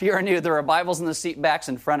If you are new, there are Bibles in the seat backs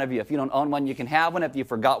in front of you. If you don't own one, you can have one. If you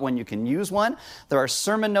forgot one, you can use one. There are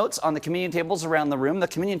sermon notes on the communion tables around the room. The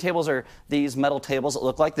communion tables are these metal tables that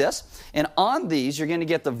look like this. And on these, you're going to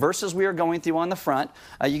get the verses we are going through on the front.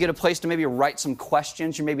 You get a place to maybe write some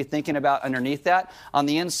questions you're maybe thinking about underneath that. On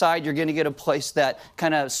the inside, you're going to get a place that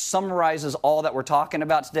kind of summarizes all that we're talking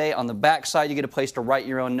about today. On the back side, you get a place to write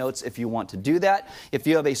your own notes if you want to do that. If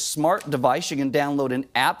you have a smart device, you can download an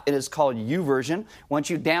app. It is called YouVersion. Once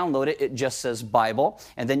you download it, it just says Bible,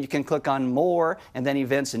 and then you can click on More and then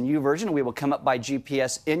Events in YouVersion, and we will come up by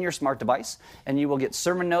GPS in your smart device, and you will get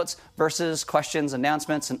sermon notes, verses, questions,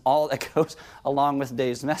 announcements, and all that goes along with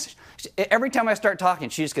today's message. Every time I start talking,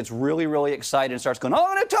 she just gets really, really excited and starts going, "I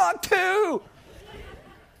want to talk too!"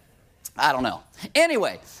 I don't know.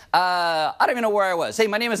 Anyway, I don't even know where I was. Hey,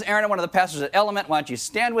 my name is Aaron. I'm one of the pastors at Element. Why don't you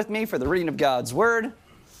stand with me for the reading of God's Word?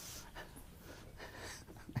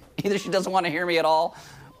 Either she doesn't want to hear me at all,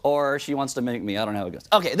 or she wants to mimic me. I don't know how it goes.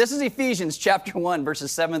 Okay, this is Ephesians chapter 1,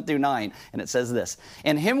 verses 7 through 9, and it says this.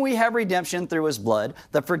 "In him we have redemption through his blood,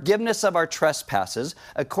 the forgiveness of our trespasses,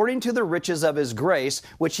 according to the riches of his grace,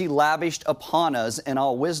 which he lavished upon us in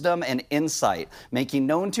all wisdom and insight, making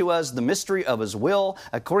known to us the mystery of his will,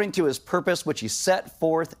 according to his purpose, which he set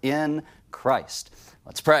forth in Christ."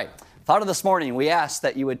 Let's pray. Father, this morning we ask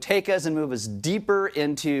that you would take us and move us deeper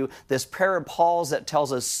into this prayer of Paul's that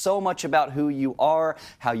tells us so much about who you are,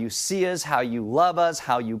 how you see us, how you love us,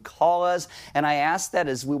 how you call us. And I ask that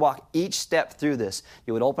as we walk each step through this,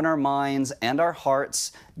 you would open our minds and our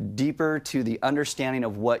hearts deeper to the understanding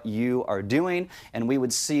of what you are doing, and we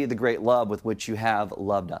would see the great love with which you have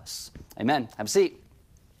loved us. Amen. Have a seat.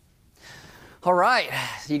 All right,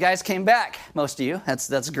 you guys came back, most of you.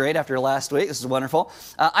 That's great after last week. This is wonderful.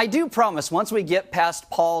 I do promise once we get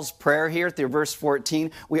past Paul's prayer here through verse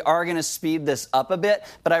 14, we are going to speed this up a bit,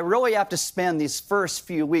 but I really have to spend these first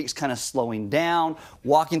few weeks kind of slowing down,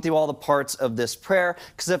 walking through all the parts of this prayer,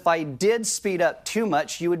 because if I did speed up too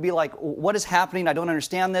much, you would be like, what is happening? I don't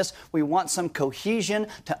understand this. We want some cohesion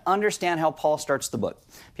to understand how Paul starts the book.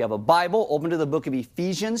 If you have a Bible, open to the book of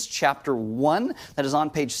Ephesians, chapter 1. That is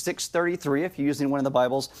on page 633 if you're using one of the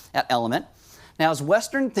Bibles at Element. Now, as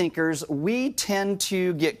Western thinkers, we tend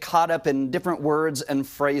to get caught up in different words and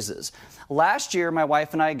phrases. Last year, my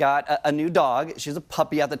wife and I got a new dog. She was a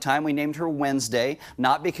puppy at the time. We named her Wednesday,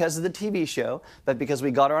 not because of the TV show, but because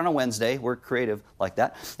we got her on a Wednesday. We're creative like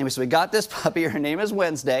that. Anyway, so we got this puppy. Her name is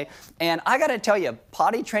Wednesday. And I got to tell you,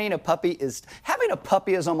 potty training having a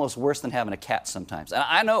puppy is almost worse than having a cat sometimes. And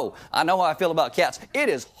I know how I feel about cats. It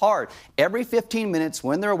is hard. Every 15 minutes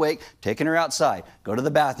when they're awake, taking her outside, go to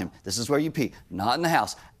the bathroom. This is where you pee, not in the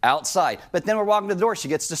house. Outside. But then we're walking to the door. She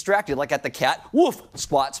gets distracted, like at the cat. Woof!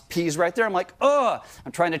 Squats, pees right there. I'm like, ugh!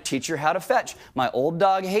 I'm trying to teach her how to fetch. My old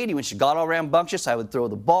dog, Haiti, when she got all rambunctious, I would throw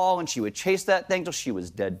the ball and she would chase that thing till she was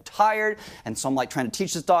dead tired. And so I'm like trying to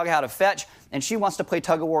teach this dog how to fetch. And she wants to play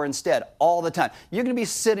tug of war instead all the time. You're going to be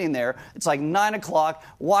sitting there. It's like 9 o'clock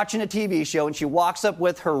watching a TV show, and she walks up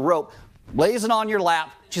with her rope, lays it on your lap.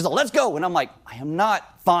 She's like, let's go. And I'm like, I am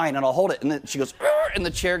not. Fine. And I'll hold it. And then she goes, in the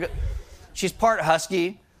chair. She's part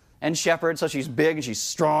husky and shepherd, so she's big and she's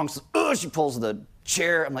strong. So, she pulls the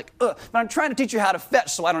chair. I'm like, but I'm trying to teach her how to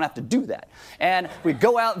fetch so I don't have to do that. And we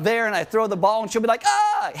go out there and I throw the ball and she'll be like,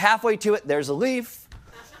 halfway to it, there's a leaf,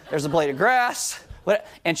 there's a blade of grass.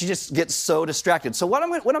 And she just gets so distracted. So what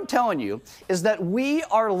I'm telling you is that we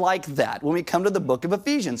are like that when we come to the book of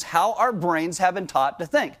Ephesians, how our brains have been taught to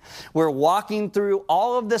think. We're walking through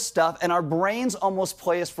all of this stuff, and our brains almost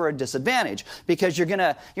play us for a disadvantage because you're in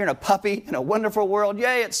a puppy in a wonderful world.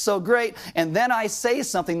 Yay, it's so great. And then I say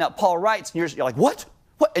something that Paul writes, and you're like, what?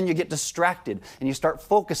 What? And you get distracted, and you start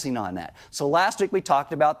focusing on that. So last week we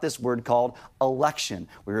talked about this word called election.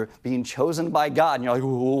 We were being chosen by God, and you're like,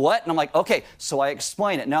 what? And I'm like, okay, so I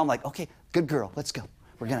explain it. Now I'm like, okay, good girl, let's go.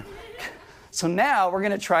 So now we're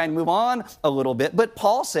going to try and move on a little bit. But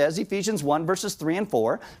Paul says, Ephesians 1, verses 3 and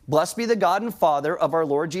 4, "Blessed be the God and Father of our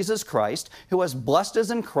Lord Jesus Christ, who has blessed us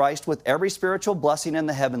in Christ with every spiritual blessing in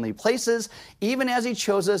the heavenly places, even as he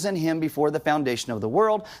chose us in him before the foundation of the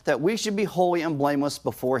world, that we should be holy and blameless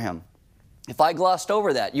before him." If I glossed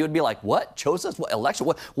over that, you would be like, what? Chose us? What? Election?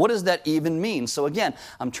 What does that even mean? So again,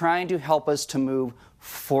 I'm trying to help us to move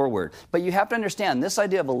forward. But you have to understand, this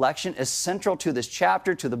idea of election is central to this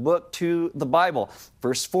chapter, to the book, to the Bible.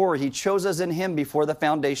 Verse 4, he chose us in him before the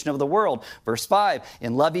foundation of the world. Verse 5,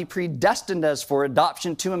 in love he predestined us for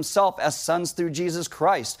adoption to himself as sons through Jesus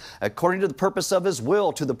Christ, according to the purpose of his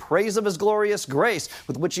will, to the praise of his glorious grace,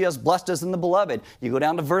 with which he has blessed us in the beloved. You go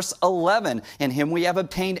down to verse 11, in him we have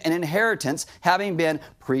obtained an inheritance, having been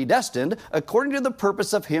predestined, according to the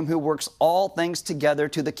purpose of him who works all things together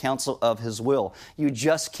to the counsel of his will. You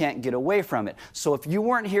just can't get away from it. So if you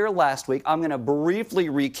weren't here last week, I'm going to briefly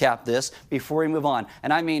recap this before we move on.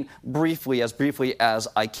 And I mean briefly as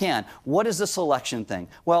I can. What is this election thing?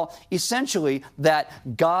 Well, essentially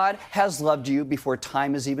that God has loved you before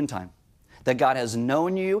time is even time. That God has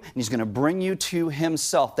known you and he's going to bring you to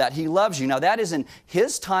himself, that he loves you. Now that is in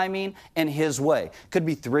his timing and his way. Could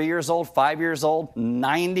be 3 years old, 5 years old,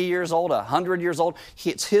 90 years old, 100 years old.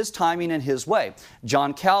 It's his timing and his way.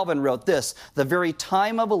 John Calvin wrote this, the very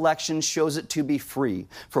time of election shows it to be free.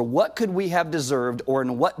 For what could we have deserved, or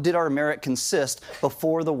in what did our merit consist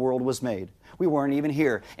before the world was made? We weren't even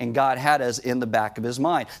here, and God had us in the back of his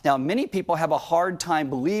mind. Now, many people have a hard time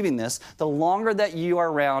believing this the longer that you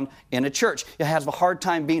are around in a church. You have a hard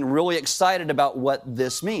time being really excited about what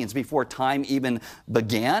this means before time even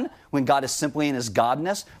began, when God is simply in his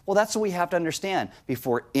godness. Well, that's what we have to understand.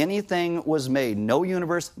 Before anything was made, no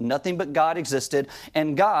universe, nothing but God existed,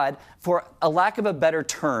 and God, for a lack of a better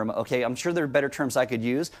term, okay, I'm sure there are better terms I could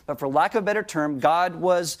use, but for lack of a better term, God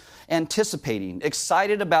was anticipating,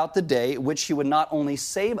 excited about the day which he would not only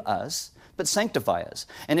save us, but sanctify us.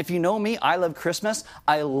 And if you know me, I love Christmas.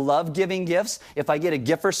 I love giving gifts. If I get a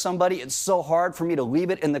gift for somebody, it's so hard for me to leave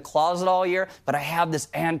it in the closet all year, but I have this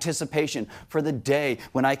anticipation for the day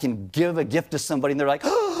when I can give a gift to somebody and they're like,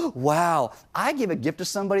 oh, wow, I gave a gift to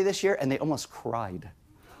somebody this year and they almost cried.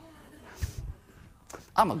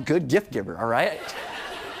 I'm a good gift giver, all right?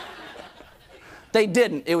 They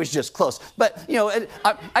didn't. It was just close. But, you know,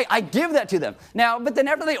 I give that to them. Now, but then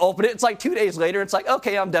after they open it, it's like 2 days later, it's like,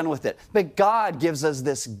 okay, I'm done with it. But God gives us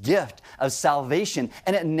this gift of salvation,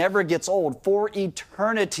 and it never gets old. For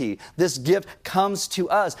eternity, this gift comes to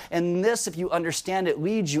us. And this, if you understand it,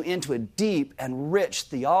 leads you into a deep and rich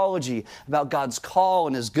theology about God's call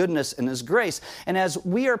and his goodness and his grace. And as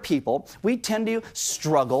we are people, we tend to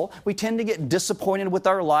struggle. We tend to get disappointed with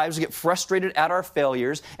our lives, get frustrated at our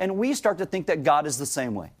failures, and we start to think that God is the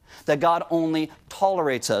same way, that God only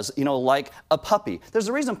tolerates us, you know, like a puppy. There's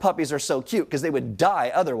a reason puppies are so cute, because they would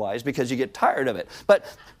die otherwise because you get tired of it. But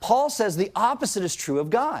Paul says the opposite is true of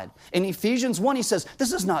God. In Ephesians 1, he says,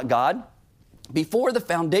 this is not God. Before the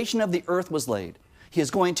foundation of the earth was laid, he is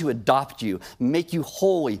going to adopt you, make you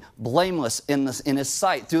holy, blameless in his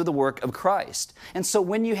sight through the work of Christ. And so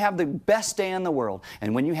when you have the best day in the world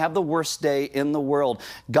and when you have the worst day in the world,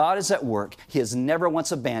 God is at work. He has never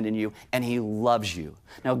once abandoned you, and he loves you.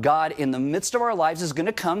 Now, God, in the midst of our lives, is going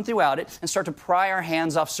to come throughout it and start to pry our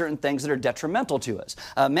hands off certain things that are detrimental to us.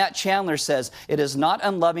 Matt Chandler says, it is not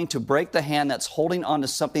unloving to break the hand that's holding on to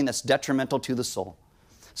something that's detrimental to the soul.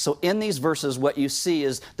 So in these verses, what you see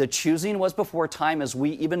is the choosing was before time as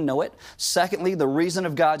we even know it. Secondly, the reason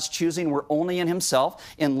of God's choosing were only in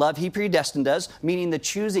himself. In love, he predestined us, meaning the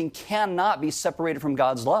choosing cannot be separated from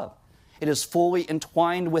God's love. It is fully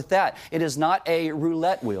entwined with that. It is not a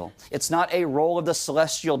roulette wheel. It's not a roll of the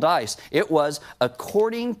celestial dice. It was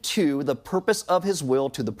according to the purpose of his will,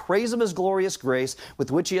 to the praise of his glorious grace,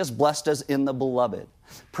 with which he has blessed us in the beloved.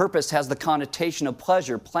 Purpose has the connotation of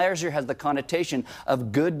pleasure. Pleasure has the connotation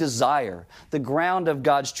of good desire. The ground of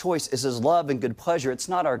God's choice is his love and good pleasure. It's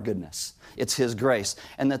not our goodness. It's his grace.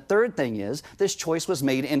 And the third thing is, this choice was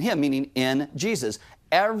made in him, meaning in Jesus.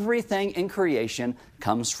 Everything in creation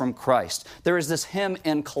comes from Christ. There is this hymn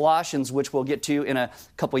in Colossians, which we'll get to in a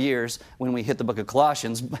couple years when we hit the book of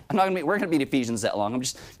Colossians. We're going to be in Ephesians that long.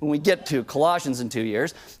 When we get to Colossians in 2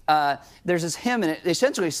 years, there's this hymn, and it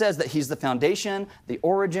essentially says that he's the foundation, the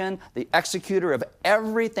origin, the executor of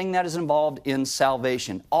everything that is involved in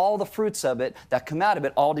salvation. All the fruits of it that come out of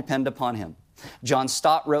it all depend upon him. John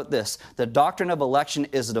Stott wrote this, the doctrine of election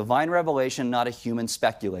is a divine revelation, not a human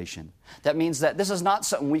speculation. That means that this is not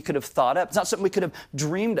something we could have thought up. It's not something we could have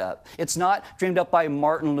dreamed up. It's not dreamed up by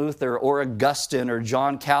Martin Luther or Augustine or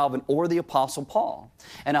John Calvin or the Apostle Paul.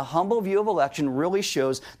 And a humble view of election really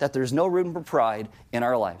shows that there's no room for pride in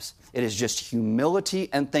our lives. It is just humility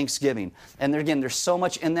and thanksgiving. And again, there's so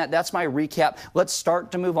much in that. That's my recap. Let's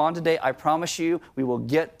start to move on today. I promise you we will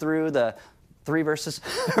get through the 3 verses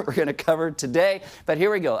we're going to cover today. But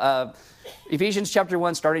here we go. Ephesians chapter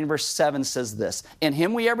 1, starting in verse 7, says this: In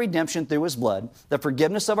him we have redemption through his blood, the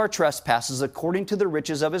forgiveness of our trespasses according to the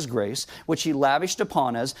riches of his grace, which he lavished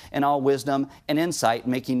upon us in all wisdom and insight,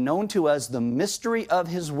 making known to us the mystery of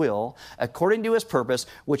his will, according to his purpose,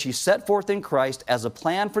 which he set forth in Christ as a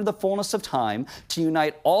plan for the fullness of time, to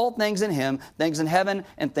unite all things in him, things in heaven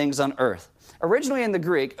and things on earth. Originally in the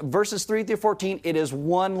Greek, verses 3 through 14, it is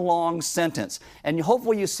one long sentence. And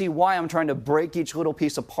hopefully you see why I'm trying to break each little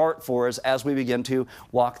piece apart for us as we begin to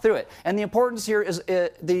walk through it. And the importance here is,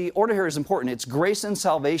 the order here is important. It's grace and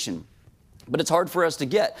salvation. But it's hard for us to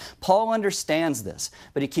get. Paul understands this,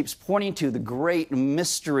 but he keeps pointing to the great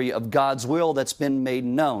mystery of God's will that's been made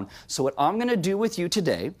known. So what I'm going to do with you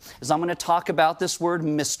today is I'm going to talk about this word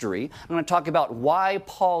mystery. I'm going to talk about why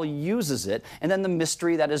Paul uses it, and then the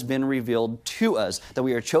mystery that has been revealed to us, that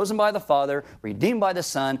we are chosen by the Father, redeemed by the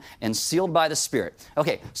Son, and sealed by the Spirit.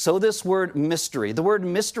 Okay, so this word mystery. The word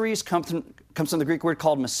mysteries comes from the Greek word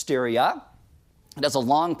called mysteria. It has a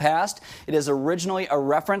long past. It is originally a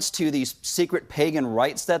reference to these secret pagan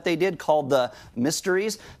rites that they did called the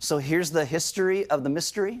mysteries. So here's the history of the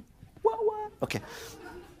mystery. What? Okay.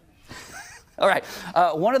 All right.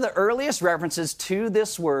 One of the earliest references to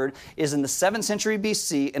this word is in the 7th century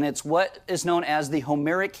BC, and it's what is known as the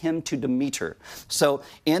Homeric hymn to Demeter. So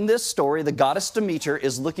in this story, the goddess Demeter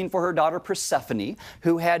is looking for her daughter Persephone,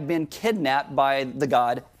 who had been kidnapped by the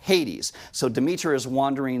god Hades. So Demeter is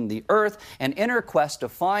wandering the earth, and in her quest to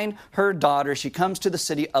find her daughter, she comes to the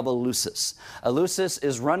city of Eleusis. Eleusis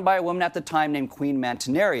is run by a woman at the time named Queen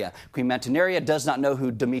Mantineria. Queen Mantineria does not know who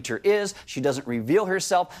Demeter is. She doesn't reveal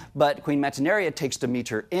herself, but Queen Mantineria takes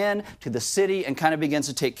Demeter in to the city and kind of begins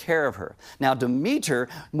to take care of her. Now Demeter,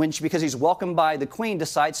 because he's welcomed by the queen,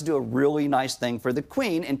 decides to do a really nice thing for the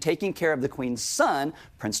queen in taking care of the queen's son,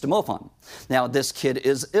 Prince Demophon. Now this kid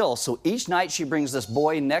is ill, so each night she brings this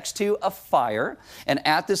boy next to a fire, and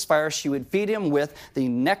at this fire she would feed him with the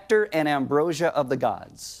nectar and ambrosia of the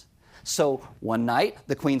gods. So one night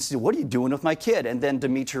the queen says, "What are you doing with my kid?" And then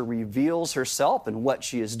Demeter reveals herself and what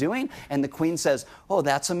she is doing, and the queen says, "Oh,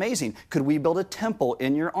 that's amazing. Could we build a temple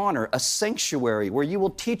in your honor, a sanctuary where you will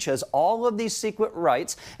teach us all of these secret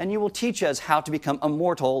rites, and you will teach us how to become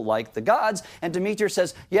immortal like the gods?" And Demeter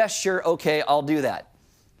says, "Yes, sure, okay, I'll do that."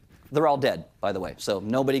 They're all dead, by the way, so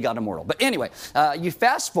nobody got immortal. But anyway, you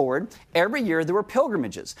fast forward, every year there were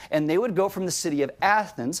pilgrimages, and they would go from the city of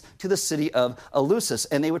Athens to the city of Eleusis,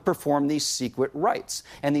 and they would perform these secret rites.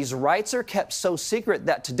 And these rites are kept so secret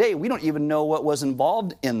that today we don't even know what was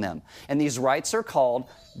involved in them. And these rites are called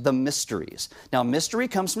the mysteries. Now, mystery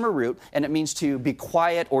comes from a root, and it means to be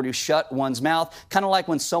quiet or to shut one's mouth, kind of like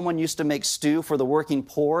when someone used to make stew for the working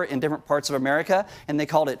poor in different parts of America, and they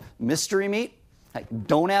called it mystery meat.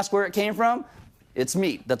 Don't ask where it came from. It's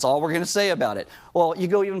meat. That's all we're going to say about it. Well, you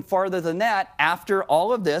go even farther than that after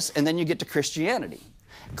all of this, and then you get to Christianity.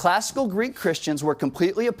 Classical Greek Christians were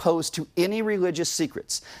completely opposed to any religious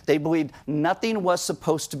secrets. They believed nothing was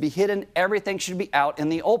supposed to be hidden. Everything should be out in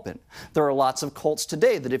the open. There are lots of cults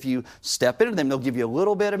today that if you step into them, they'll give you a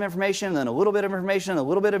little bit of information, and then a little bit of information, and a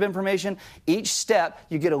little bit of information. Each step,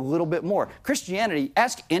 you get a little bit more. Christianity,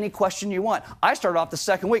 ask any question you want. I started off the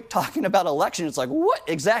second week talking about election. It's like, what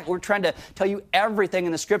exactly? We're trying to tell you everything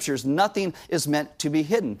in the scriptures. Nothing is meant to be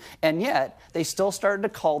hidden. And yet, they still started to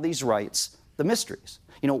call these rites the mysteries.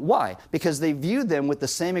 You know, why? Because they viewed them with the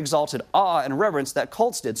same exalted awe and reverence that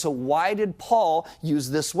cults did. So why did Paul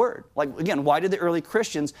use this word? Like, again, why did the early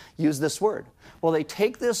Christians use this word? Well, they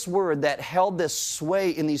take this word that held this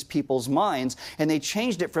sway in these people's minds, and they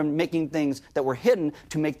changed it from making things that were hidden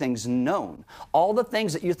to make things known. All the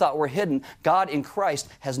things that you thought were hidden, God in Christ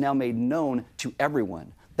has now made known to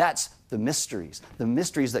everyone. That's the mysteries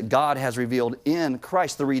that God has revealed in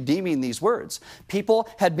Christ, the redeeming these words. People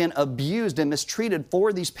had been abused and mistreated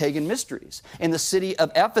for these pagan mysteries. In the city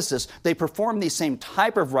of Ephesus, they performed these same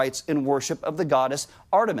type of rites in worship of the goddess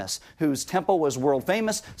Artemis, whose temple was world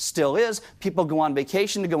famous, still is. People go on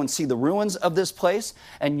vacation to go and see the ruins of this place.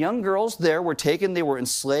 And young girls there were taken, they were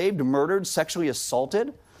enslaved, murdered, sexually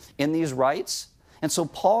assaulted in these rites. And so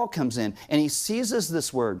Paul comes in and he seizes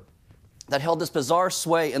this word that held this bizarre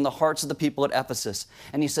sway in the hearts of the people at Ephesus.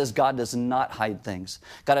 And he says, God does not hide things.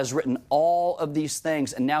 God has written all of these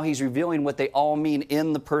things, and now he's revealing what they all mean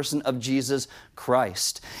in the person of Jesus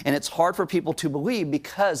Christ. And it's hard for people to believe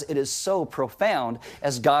because it is so profound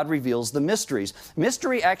as God reveals the mysteries.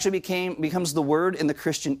 Mystery actually becomes the word in the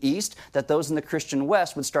Christian East that those in the Christian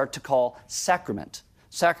West would start to call sacrament.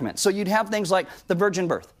 sacrament. So you'd have things like the virgin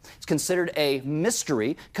birth. It's considered a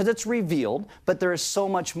mystery because it's revealed, but there is so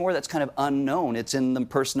much more that's kind of unknown. It's in the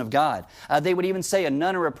person of God. They would even say a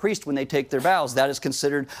nun or a priest, when they take their vows, that is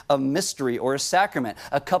considered a mystery or a sacrament.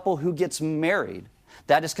 A couple who gets married,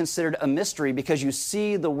 that is considered a mystery because you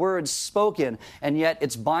see the words spoken, and yet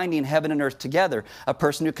it's binding heaven and earth together. A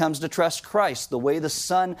person who comes to trust Christ, the way the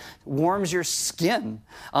sun warms your skin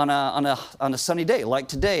on a sunny day, like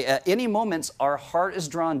today. At any moments, our heart is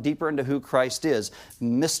drawn deeper into who Christ is.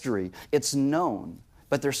 Mystery. It's known,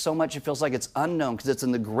 but there's so much it feels like it's unknown because it's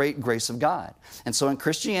in the great grace of God. And so in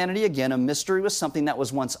Christianity, again, a mystery was something that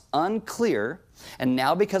was once unclear, and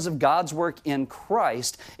now because of God's work in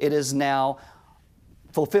Christ, it is now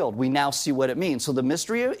fulfilled. We now see what it means. So the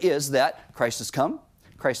mystery is that Christ has come,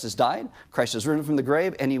 Christ has died, Christ has risen from the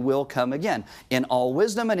grave, and he will come again. In all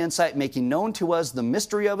wisdom and insight, making known to us the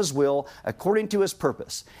mystery of his will according to his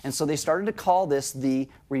purpose. And so they started to call this the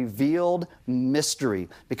revealed mystery,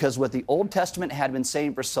 because what the Old Testament had been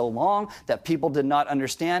saying for so long that people did not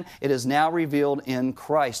understand, it is now revealed in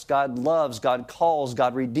Christ. God loves, God calls,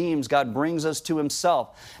 God redeems, God brings us to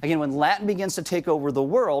himself. Again, when Latin begins to take over the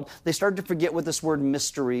world, they started to forget what this word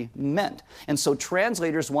mystery meant. And so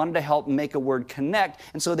translators wanted to help make a word connect,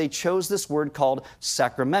 and so they chose this word called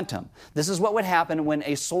sacramentum. This is what would happen when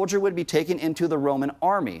a soldier would be taken into the Roman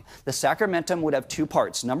army. The sacramentum would have two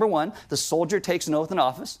parts. Number one, the soldier takes an oath in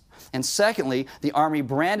office. And secondly, the army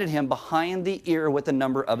branded him behind the ear with the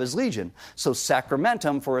number of his legion. So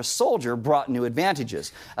sacramentum for a soldier brought new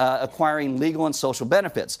advantages, acquiring legal and social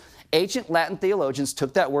benefits. Ancient Latin theologians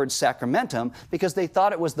took that word sacramentum because they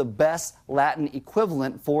thought it was the best Latin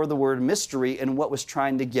equivalent for the word mystery and what was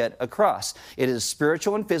trying to get across. It is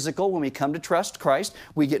spiritual and physical. When we come to trust Christ,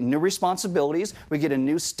 we get new responsibilities, we get a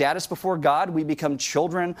new status before God, we become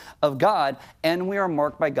children of God, and we are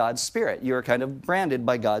marked by God's Spirit. You are kind of branded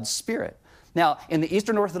by God's Spirit. Now, in the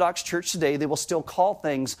Eastern Orthodox Church today, they will still call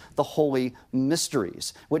things the holy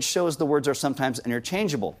mysteries, which shows the words are sometimes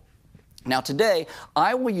interchangeable. Now today,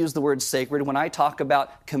 I will use the word sacred when I talk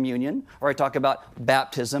about communion or I talk about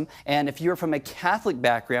baptism. And if you're from a Catholic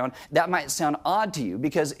background, that might sound odd to you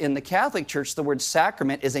because in the Catholic Church, the word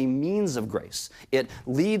sacrament is a means of grace. It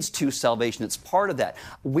leads to salvation. It's part of that.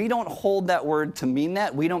 We don't hold that word to mean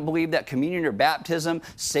that. We don't believe that communion or baptism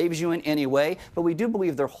saves you in any way, but we do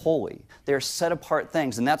believe they're holy. They're set apart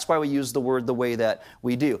things, and that's why we use the word the way that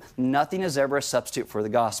we do. Nothing is ever a substitute for the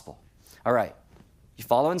gospel. All right. You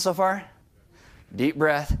following so far? Deep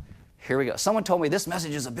breath. Here we go. Someone told me this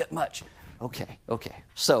message is a bit much. Okay.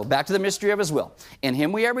 So back to the mystery of his will. In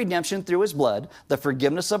him we have redemption through his blood, the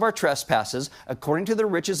forgiveness of our trespasses, according to the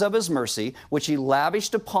riches of his mercy, which he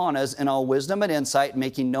lavished upon us in all wisdom and insight,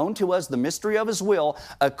 making known to us the mystery of his will,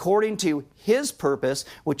 according to his purpose,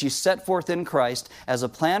 which he set forth in Christ as a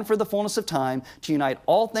plan for the fullness of time, to unite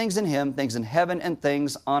all things in him, things in heaven and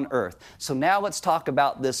things on earth. So now let's talk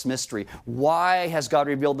about this mystery. Why has God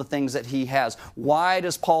revealed the things that he has? Why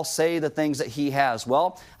does Paul say the things that he has?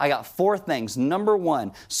 Well, I got four things. Number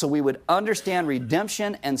one, so we would understand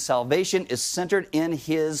redemption and salvation is centered in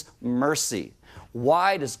his mercy.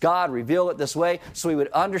 Why does God reveal it this way? So we would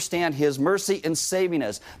understand his mercy in saving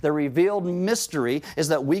us. The revealed mystery is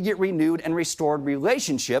that we get renewed and restored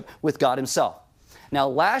relationship with God himself. Now,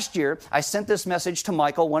 last year, I sent this message to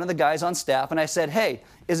Michael, one of the guys on staff, and I said, hey,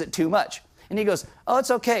 is it too much? And he goes, oh,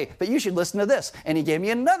 it's okay, but you should listen to this. And he gave me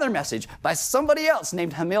another message by somebody else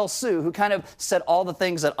named Hamil Sue, who kind of said all the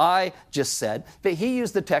things that I just said, but he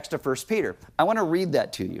used the text of 1 Peter. I want to read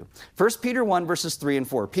that to you. 1 Peter 1, verses 3 and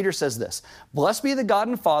 4. Peter says this, blessed be the God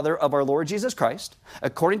and Father of our Lord Jesus Christ.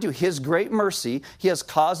 According to his great mercy, he has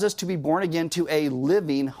caused us to be born again to a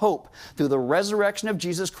living hope through the resurrection of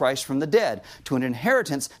Jesus Christ from the dead, to an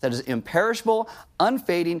inheritance that is imperishable,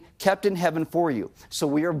 unfading, kept in heaven for you. So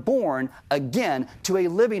we are born again to a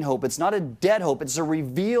living hope. It's not a dead hope. It's a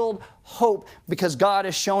revealed hope because God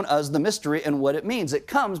has shown us the mystery and what it means. It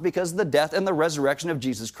comes because of the death and the resurrection of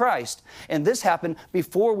Jesus Christ. And this happened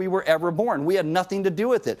before we were ever born. We had nothing to do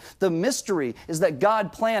with it. The mystery is that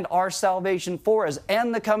God planned our salvation for us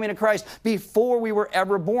and the coming of Christ before we were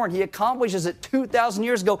ever born. He accomplishes it 2,000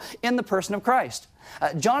 years ago in the person of Christ.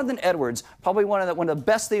 Jonathan Edwards, probably one of the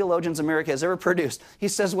best theologians America has ever produced, he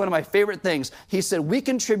says one of my favorite things. He said, we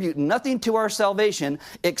contribute nothing to our salvation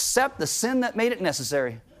except the sin that made it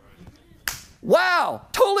necessary. Wow,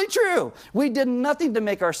 totally true. We did nothing to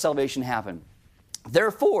make our salvation happen.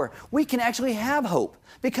 Therefore, we can actually have hope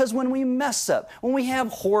because when we mess up, when we have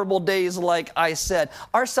horrible days like I said,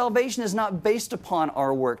 our salvation is not based upon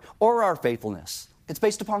our work or our faithfulness. It's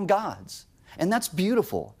based upon God's. And that's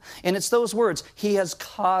beautiful. And it's those words, he has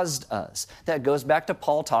caused us. That goes back to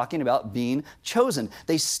Paul talking about being chosen.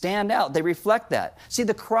 They stand out. They reflect that. See,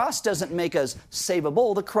 the cross doesn't make us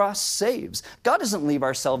savable. The cross saves. God doesn't leave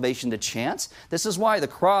our salvation to chance. This is why the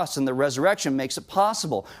cross and the resurrection makes it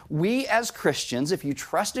possible. We as Christians, if you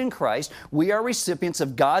trust in Christ, we are recipients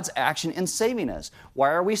of God's action in saving us.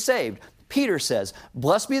 Why are we saved? Peter says,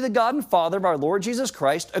 "Blessed be the God and Father of our Lord Jesus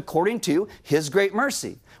Christ according to his great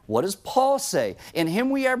mercy." What does Paul say? "In him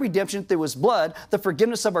we have redemption through his blood, the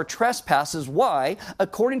forgiveness of our trespasses." Why?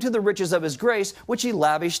 "According to the riches of his grace, which he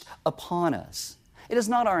lavished upon us." It is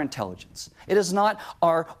not our intelligence. It is not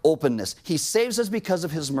our openness. He saves us because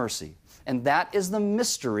of his mercy. And that is the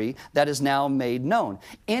mystery that is now made known.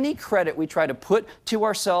 Any credit we try to put to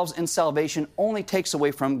ourselves in salvation only takes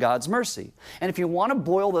away from God's mercy. And if you want to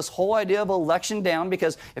boil this whole idea of election down,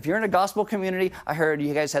 because if you're in a gospel community, I heard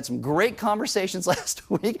you guys had some great conversations last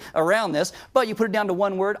week around this, but you put it down to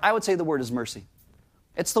one word, I would say the word is mercy.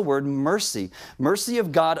 It's the word mercy. Mercy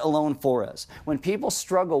of God alone for us. When people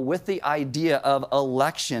struggle with the idea of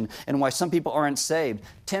election and why some people aren't saved,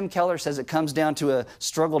 Tim Keller says it comes down to a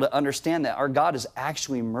struggle to understand that our God is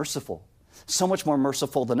actually merciful. So much more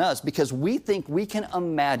merciful than us because we think we can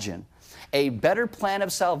imagine a better plan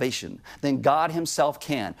of salvation than God himself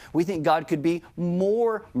can. We think God could be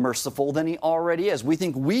more merciful than he already is. We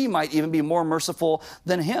think we might even be more merciful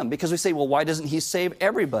than him because we say, well, why doesn't he save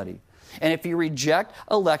everybody? And if you reject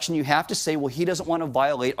election, you have to say, well, he doesn't want to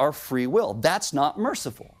violate our free will. That's not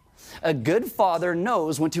merciful. A good father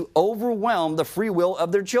knows when to overwhelm the free will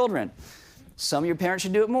of their children. Some of your parents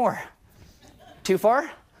should do it more. Too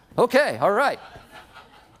far? Okay, all right.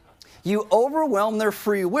 You overwhelm their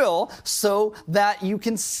free will so that you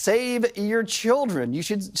can save your children. You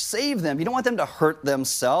should save them. You don't want them to hurt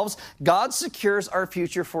themselves. God secures our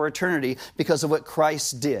future for eternity because of what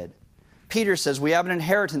Christ did. Peter says we have an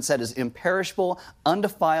inheritance that is imperishable,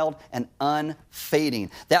 undefiled, and unfading.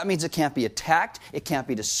 That means it can't be attacked, it can't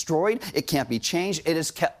be destroyed, it can't be changed. It is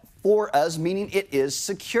kept for us, meaning it is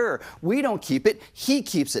secure. We don't keep it, he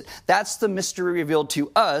keeps it. That's the mystery revealed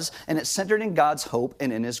to us, and it's centered in God's hope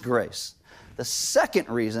and in his grace. The second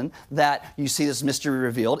reason that you see this mystery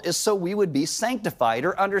revealed is so we would be sanctified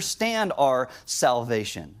or understand our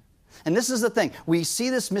salvation. And this is the thing. We see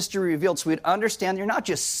this mystery revealed so we'd understand you're not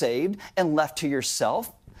just saved and left to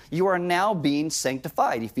yourself. You are now being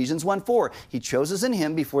sanctified. Ephesians 1:4. He chose us in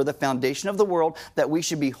him before the foundation of the world that we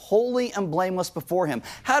should be holy and blameless before him.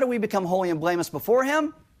 How do we become holy and blameless before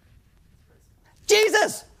him?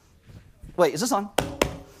 Jesus! Wait, is this on?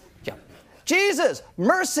 Yeah. Jesus,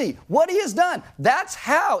 mercy, what he has done. That's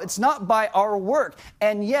how. It's not by our work.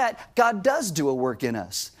 And yet, God does do a work in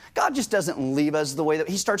us. God just doesn't leave us the way that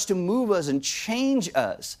he starts to move us and change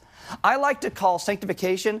us. I like to call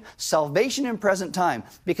sanctification salvation in present time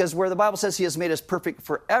because where the Bible says he has made us perfect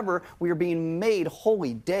forever, we are being made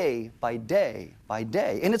holy day by day by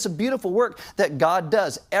day. And it's a beautiful work that God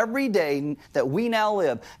does. Every day that we now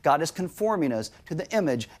live, God is conforming us to the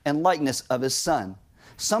image and likeness of his Son.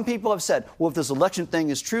 Some people have said, well, if this election thing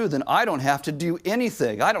is true, then I don't have to do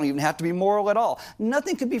anything. I don't even have to be moral at all.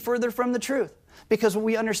 Nothing could be further from the truth. Because what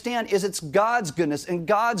we understand is it's God's goodness and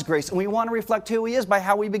God's grace, and we want to reflect who he is by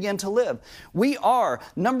how we begin to live. We are,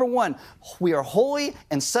 number one, we are holy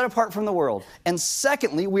and set apart from the world. And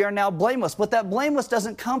secondly, we are now blameless. But that blameless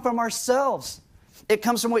doesn't come from ourselves. It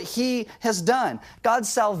comes from what he has done. God's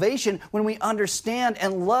salvation, when we understand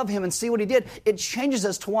and love him and see what he did, it changes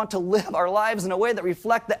us to want to live our lives in a way that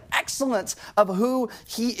reflect the excellence of who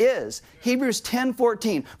he is. Hebrews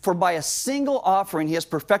 10:14, for by a single offering he has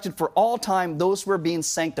perfected for all time those who are being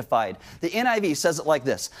sanctified. The NIV says it like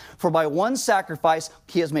this, for by one sacrifice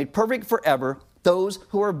he has made perfect forever those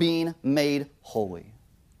who are being made holy.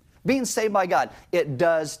 Being saved by God, it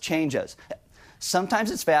does change us. Sometimes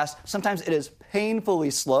it's fast, sometimes it is painfully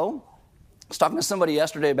slow. I was talking to somebody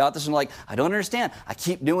yesterday about this and like, I don't understand. I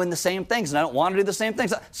keep doing the same things and I don't want to do the same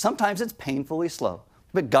things. Sometimes it's painfully slow,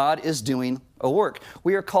 but God is doing a work.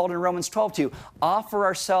 We are called in Romans 12 to offer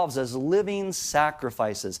ourselves as living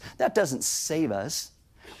sacrifices. That doesn't save us.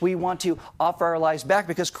 We want to offer our lives back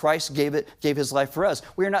because Christ gave his life for us.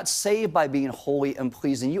 We are not saved by being holy and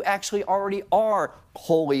pleasing. You actually already are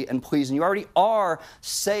holy and pleasing. You already are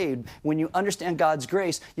saved. When you understand God's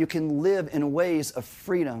grace, you can live in ways of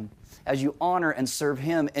freedom as you honor and serve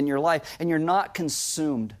him in your life. And you're not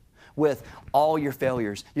consumed with all your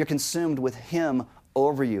failures. You're consumed with him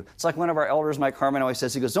over you. It's like one of our elders, Mike Harmon, always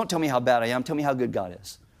says, he goes, don't tell me how bad I am, tell me how good God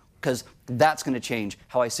is. because that's going to change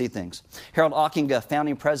how I see things. Harold Ockinga,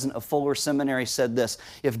 founding president of Fuller Seminary, said this: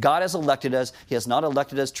 if God has elected us, he has not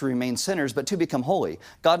elected us to remain sinners, but to become holy.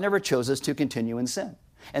 God never chose us to continue in sin.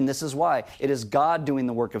 And this is why it is God doing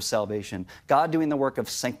the work of salvation, God doing the work of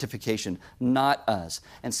sanctification, not us.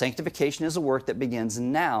 And sanctification is a work that begins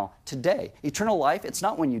now, today. Eternal life, it's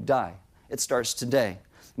not when you die. It starts today.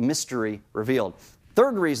 Mystery revealed.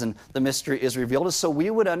 Third reason the mystery is revealed is so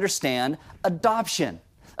we would understand adoption.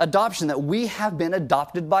 Adoption, that we have been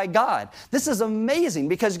adopted by God. This is amazing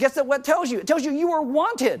because guess what it tells you? It tells you you are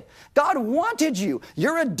wanted. God wanted you.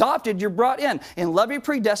 You're adopted. You're brought in. In love, he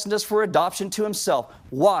predestined us for adoption to himself.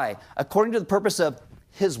 Why? According to the purpose of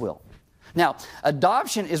his will. Now,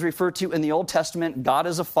 adoption is referred to in the Old Testament, God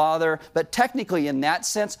as a father, but technically in that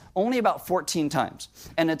sense, only about 14 times.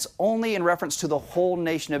 And it's only in reference to the whole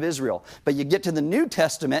nation of Israel. But you get to the New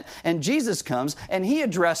Testament, and Jesus comes, and he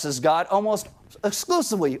addresses God almost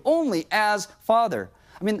exclusively, only as Father.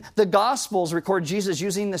 I mean, the Gospels record Jesus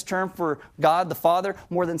using this term for God the Father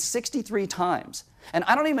more than 63 times. And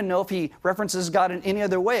I don't even know if he references God in any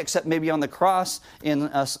other way except maybe on the cross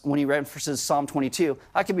when he references Psalm 22.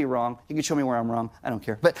 I could be wrong. You can show me where I'm wrong. I don't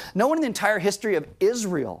care. But no one in the entire history of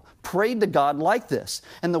Israel prayed to God like this.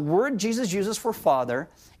 And the word Jesus uses for Father,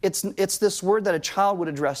 it's this word that a child would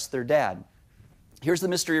address their dad. Here's the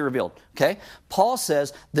mystery revealed, okay? Paul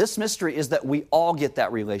says this mystery is that we all get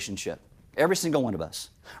that relationship. Every single one of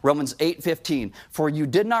us. Romans 8:15, for you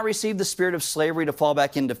did not receive the spirit of slavery to fall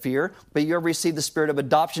back into fear, but you have received the spirit of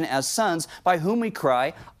adoption as sons, by whom we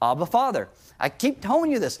cry, Abba, Father. I keep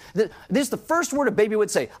telling you this. This is the first word a baby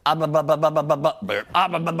would say, Abba,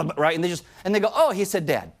 right? And they go, oh, he said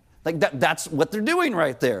dad. Like that's what they're doing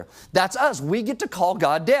right there. That's us. We get to call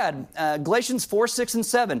God Dad. Galatians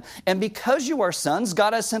 4:6-7. And because you are sons,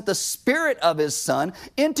 God has sent the Spirit of His Son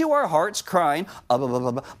into our hearts, crying,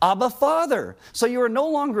 Abba, Abba, Father. So you are no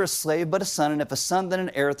longer a slave, but a son. And if a son, then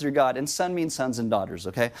an heir through God. And son means sons and daughters,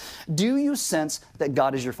 okay? Do you sense that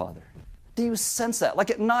God is your Father? Do you sense that? Like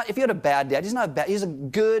if you had a bad dad, he's not bad. He's a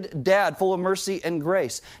good dad, full of mercy and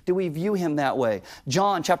grace. Do we view him that way?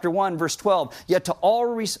 John chapter 1, verse 12. Yet to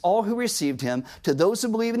all who received him, to those who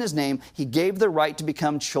believe in his name, he gave the right to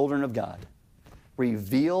become children of God.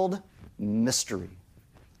 Revealed mystery.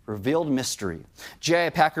 Revealed mystery. J.I.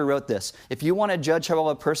 Packer wrote this: if you want to judge how well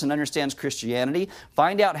a person understands Christianity,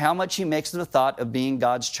 find out how much he makes of the thought of being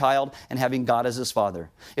God's child and having God as his father.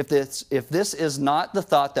 If this is not the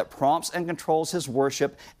thought that prompts and controls his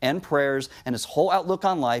worship and prayers and his whole outlook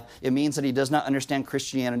on life, it means that he does not understand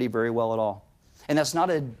Christianity very well at all. And that's not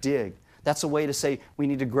a dig. That's a way to say we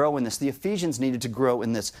need to grow in this. The Ephesians needed to grow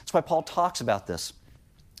in this. That's why Paul talks about this.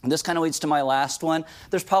 And this kind of leads to my last one.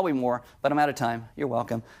 There's probably more, but I'm out of time. You're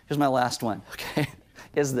welcome. Here's my last one, okay,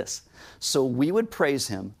 is this. So we would praise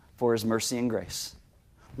him for his mercy and grace.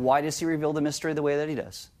 Why does he reveal the mystery the way that he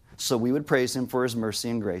does? So we would praise him for his mercy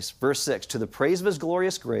and grace. Verse 6, to the praise of his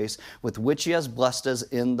glorious grace with which he has blessed us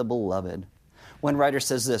in the beloved. One writer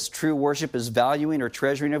says this: true worship is valuing or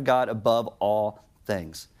treasuring of God above all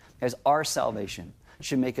things. Guys, our salvation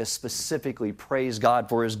should make us specifically praise God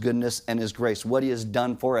for his goodness and his grace, what he has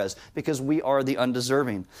done for us, because we are the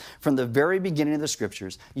undeserving. From the very beginning of the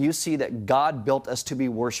scriptures, you see that God built us to be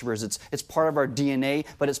worshipers. It's part of our DNA,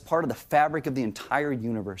 but it's part of the fabric of the entire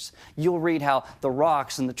universe. You'll read how the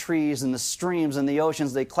rocks and the trees and the streams and the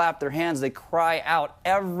oceans, they clap their hands, they cry out.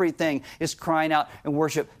 Everything is crying out in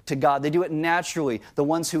worship to God. They do it naturally. The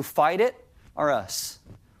ones who fight it are us,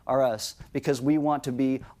 because we want to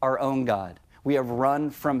be our own God. We have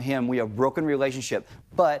run from him. We have broken relationship.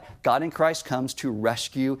 But God in Christ comes to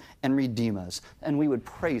rescue and redeem us. And we would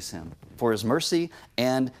praise him for his mercy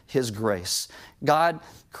and his grace. God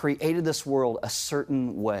created this world a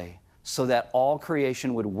certain way so that all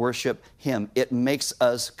creation would worship him. It makes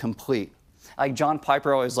us complete. Like John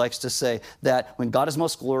Piper always likes to say that when God is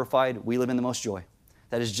most glorified, we live in the most joy.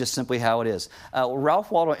 That is just simply how it is.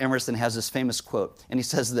 Ralph Waldo Emerson has this famous quote, and he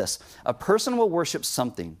says this: a person will worship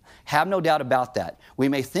something. Have no doubt about that. We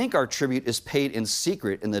may think our tribute is paid in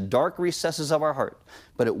secret in the dark recesses of our heart,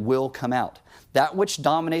 but it will come out. That which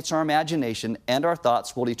dominates our imagination and our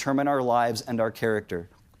thoughts will determine our lives and our character.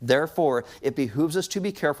 Therefore, it behooves us to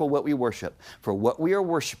be careful what we worship, for what we are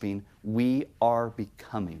worshiping, we are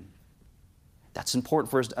becoming. That's important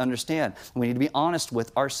for us to understand. We need to be honest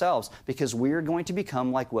with ourselves because we are going to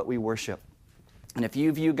become like what we worship. And if you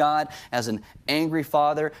view God as an angry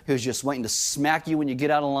father who's just waiting to smack you when you get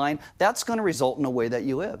out of line, that's going to result in the way that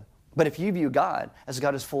you live. But if you view God as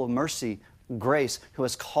God is full of mercy, grace, who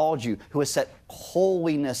has called you, who has set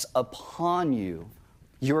holiness upon you,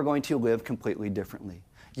 you are going to live completely differently.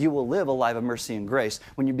 you will live a life of mercy and grace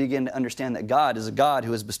when you begin to understand that God is a God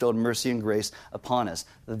who has bestowed mercy and grace upon us.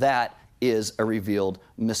 That is a revealed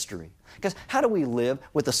mystery. Because how do we live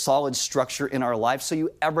with a solid structure in our life so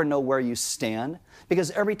you ever know where you stand?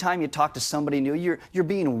 Because every time you talk to somebody new, you're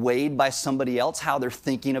being weighed by somebody else, how they're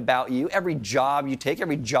thinking about you. Every job you take,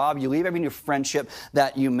 every job you leave, every new friendship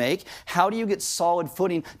that you make. How do you get solid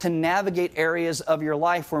footing to navigate areas of your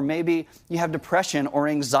life where maybe you have depression or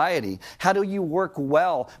anxiety? How do you work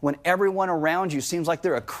well when everyone around you seems like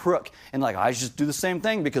they're a crook and like, I just do the same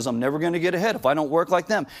thing because I'm never going to get ahead if I don't work like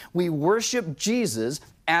them? We worship Jesus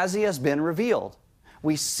as he has been revealed.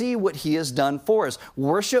 We see what he has done for us.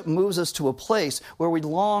 Worship moves us to a place where we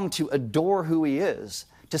long to adore who he is,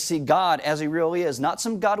 to see God as he really is. Not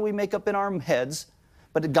some God we make up in our heads,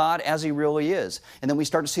 but God as he really is. And then we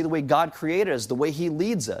start to see the way God created us, the way he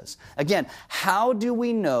leads us. Again, how do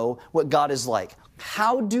we know what God is like?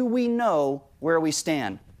 How do we know where we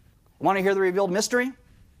stand? Want to hear the revealed mystery?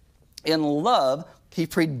 In love, he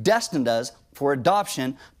predestined us for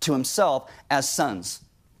adoption to himself as sons,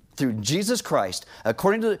 through Jesus Christ,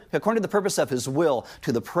 according to the purpose of his will,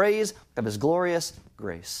 to the praise of his glorious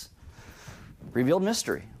grace. Revealed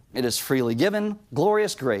mystery. It is freely given,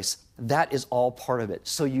 glorious grace. That is all part of it,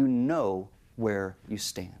 so you know where you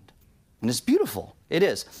stand. And it's beautiful. It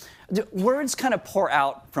is. The words kind of pour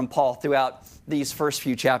out from Paul throughout these first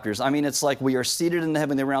few chapters. I mean, it's like we are seated in the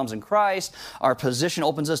heavenly realms in Christ. Our position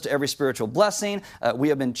opens us to every spiritual blessing. We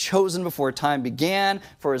have been chosen before time began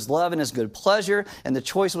for his love and his good pleasure. And the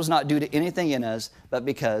choice was not due to anything in us, but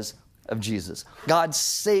because of Jesus. God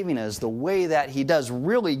saving us the way that he does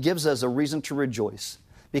really gives us a reason to rejoice,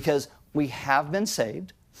 because we have been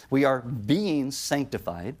saved. We are being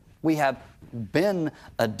sanctified. We have been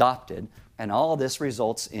adopted. And all this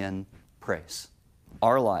results in praise.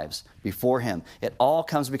 Our lives before him. It all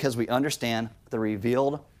comes because we understand the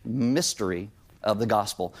revealed mystery of the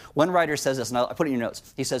gospel. One writer says this, and I put it in your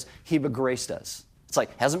notes. He says, he begraced us. It's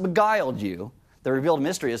like, hasn't beguiled you. The revealed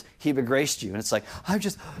mystery is he begraced you. And it's like,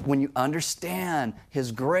 when you understand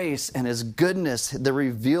his grace and his goodness, the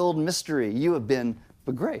revealed mystery, you have been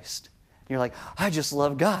begraced. And you're like, I just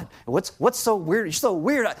love God. What's so weird? You're so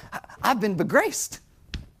weird. I've been begraced.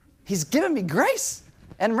 He's given me grace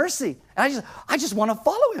and mercy. And I just want to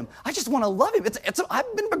follow him. I just want to love him.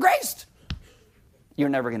 I've been begraced. You're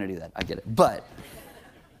never going to do that. I get it. But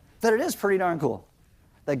it is pretty darn cool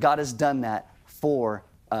that God has done that for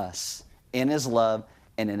us in his love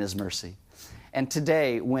and in his mercy. And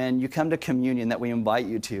today, when you come to communion that we invite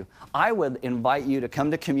you to, I would invite you to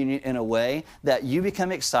come to communion in a way that you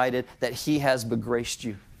become excited that he has begraced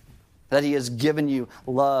you, that he has given you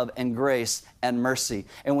love and grace and mercy.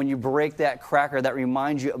 And when you break that cracker that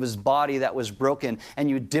reminds you of his body that was broken, and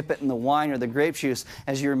you dip it in the wine or the grape juice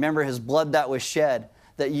as you remember his blood that was shed,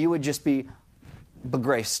 that you would just be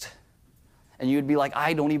begraced. And you would be like,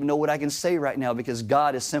 I don't even know what I can say right now, because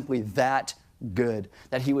God is simply that good,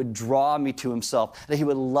 that he would draw me to himself, that he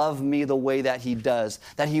would love me the way that he does,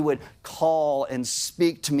 that he would call and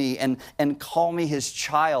speak to me and call me his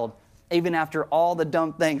child, even after all the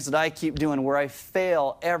dumb things that I keep doing where I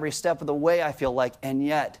fail every step of the way, I feel like, and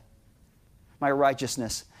yet my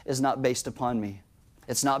righteousness is not based upon me.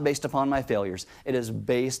 It's not based upon my failures. It is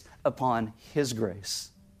based upon his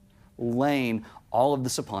grace, laying all of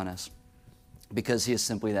this upon us because he is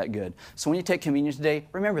simply that good. So when you take communion today,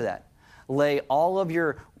 remember that. Lay all of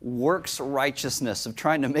your works righteousness of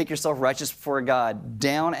trying to make yourself righteous before God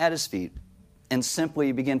down at his feet and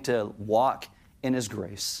simply begin to walk in his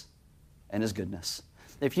grace and his goodness.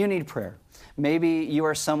 If you need prayer, maybe you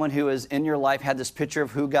are someone who has in your life had this picture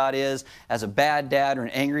of who God is as a bad dad or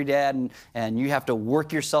an angry dad, and you have to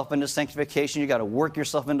work yourself into sanctification. You got to work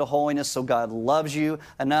yourself into holiness so God loves you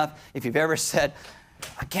enough. If you've ever said,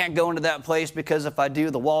 I can't go into that place because if I do,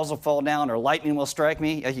 the walls will fall down or lightning will strike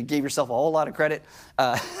me. You gave yourself a whole lot of credit.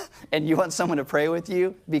 And you want someone to pray with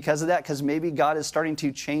you because of that, because maybe God is starting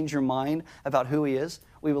to change your mind about who he is.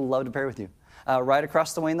 We would love to pray with you. Right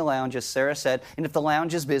across the way in the lounge, as Sarah said. And if the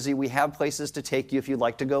lounge is busy, we have places to take you if you'd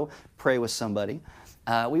like to go pray with somebody.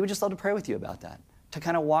 We would just love to pray with you about that, to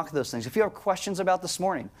kind of walk those things. If you have questions about this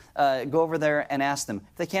morning, go over there and ask them.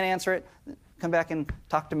 If they can't answer it, come back and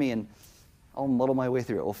talk to me, and I'll muddle my way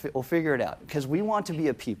through it. We'll figure it out. Because we want to be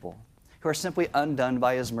a people who are simply undone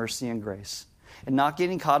by his mercy and grace, and not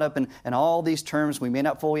getting caught up in all these terms we may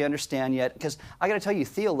not fully understand yet. Because I got to tell you,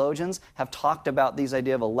 theologians have talked about these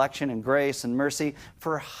ideas of election and grace and mercy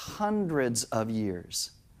for hundreds of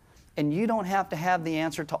years. And you don't have to have the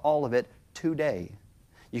answer to all of it today.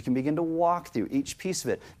 You can begin to walk through each piece of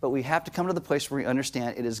it. But we have to come to the place where we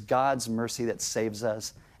understand it is God's mercy that saves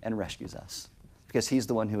us and rescues us. If because he's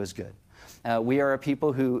the one who is good. We are a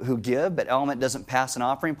people who give, but Element doesn't pass an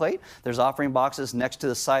offering plate. There's offering boxes next to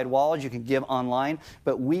the side walls. You can give online,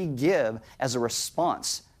 but we give as a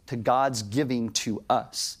response to God's giving to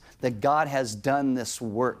us, that God has done this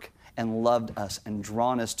work and loved us and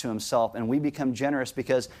drawn us to himself, and we become generous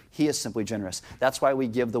because he is simply generous. That's why we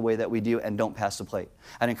give the way that we do and don't pass the plate.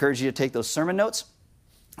 I'd encourage you to take those sermon notes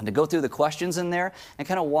and to go through the questions in there and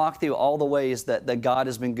kind of walk through all the ways that God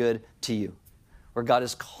has been good to you, where God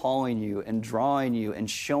is calling you and drawing you and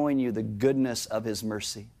showing you the goodness of his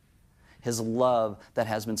mercy, his love that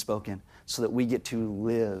has been spoken, so that we get to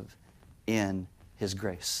live in his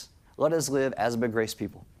grace. Let us live as a begraced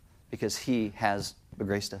people because he has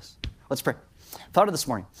begraced us. Let's pray. Thought of this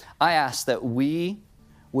morning, I ask that we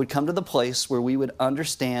would come to the place where we would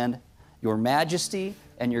understand your majesty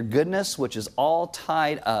and your goodness, which is all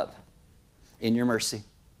tied up in your mercy.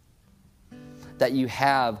 That you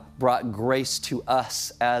have brought grace to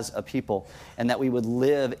us as a people, and that we would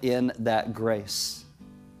live in that grace.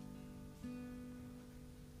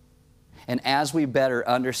 And as we better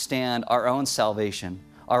understand our own salvation,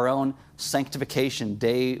 our own sanctification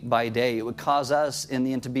day by day, it would cause us in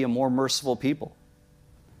the end to be a more merciful people,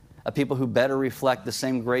 a people who better reflect the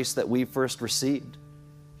same grace that we first received.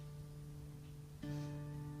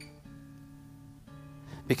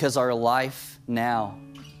 Because our life now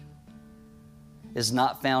is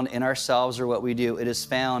not found in ourselves or what we do. It is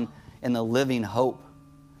found in the living hope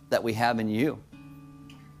that we have in you.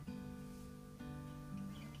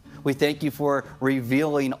 We thank you for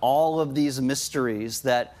revealing all of these mysteries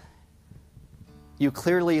that you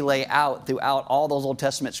clearly lay out throughout all those Old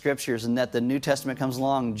Testament scriptures, and that the New Testament comes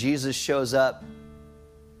along, Jesus shows up,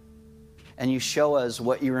 and you show us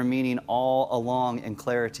what you were meaning all along in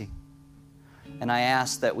clarity. And I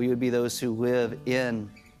ask that we would be those who live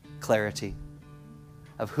in clarity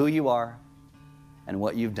of who you are and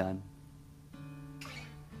what you've done,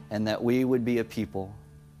 and that we would be a people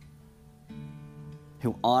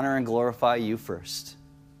who honor and glorify you first,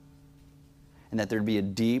 and that there'd be a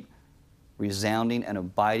deep, resounding, and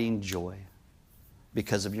abiding joy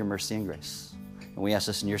because of your mercy and grace. And we ask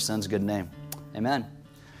this in your Son's good name. Amen.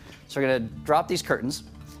 So we're going to drop these curtains,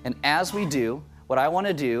 and as we do, what I want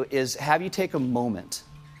to do is have you take a moment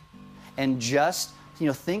and just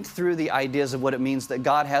think through the ideas of what it means that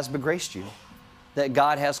God has begraced you, that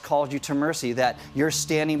God has called you to mercy, that your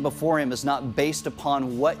standing before him is not based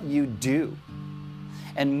upon what you do.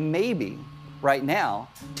 And maybe right now,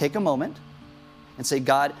 take a moment and say,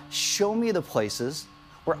 God, show me the places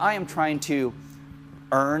where I am trying to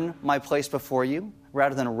earn my place before you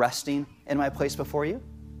rather than resting in my place before you.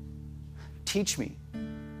 Teach me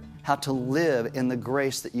how to live in the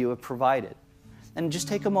grace that you have provided. And just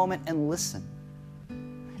take a moment and listen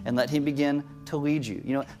and let him begin to lead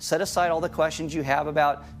you. Set aside all the questions you have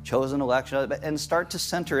about chosen election and start to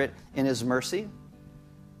center it in his mercy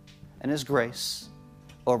and his grace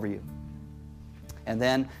over you. And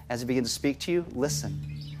then as he begins to speak to you, listen.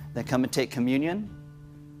 Then come and take communion.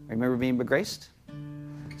 Remember being begraced.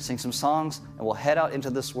 Sing some songs, and we'll head out into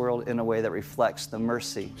this world in a way that reflects the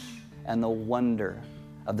mercy and the wonder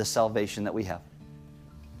of the salvation that we have.